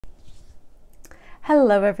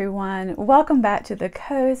Hello everyone, welcome back to the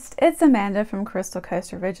coast. It's Amanda from Crystal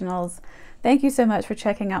Coast Originals. Thank you so much for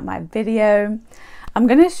checking out my video. I'm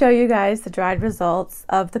going to show you guys the dried results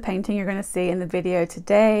of the painting you're going to see in the video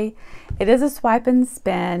today. It is a swipe and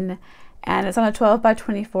spin and it's on a 12 by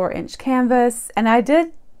 24 inch canvas, and I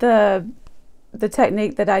did the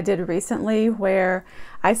technique that I did recently where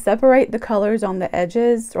I separate the colors on the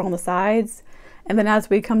edges or on the sides, and then as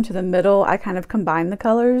we come to the middle I kind of combine the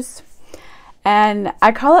colors. And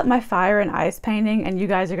I call it my fire and ice painting, and you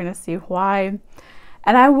guys are going to see why.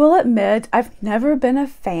 And I will admit, I've never been a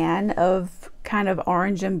fan of kind of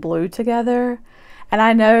orange and blue together. And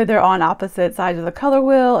I know they're on opposite sides of the color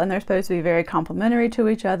wheel and they're supposed to be very complementary to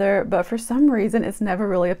each other, but for some reason it's never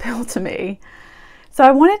really appealed to me. So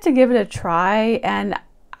I wanted to give it a try, and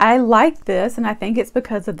I like this, and I think it's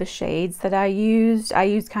because of the shades that I used. I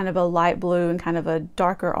used kind of a light blue and kind of a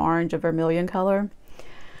darker orange, a vermilion color.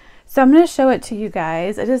 So I'm going to show it to you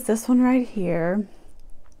guys. It is this one right here,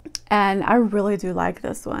 and I really do like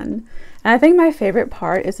this one. And I think my favorite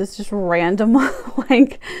part is this just random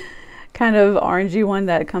like kind of orangey one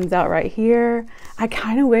that comes out right here. I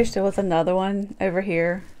kind of wish there was another one over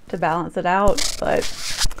here to balance it out,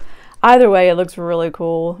 but either way it looks really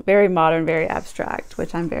cool. Very modern, very abstract,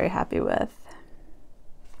 which I'm very happy with.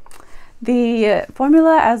 The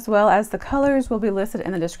formula as well as the colors will be listed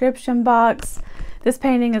in the description box. This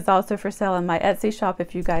painting is also for sale in my Etsy shop.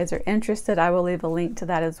 If you guys are interested, I will leave a link to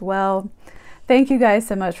that as well. Thank you guys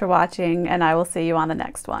so much for watching, and I will see you on the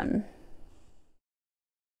next one.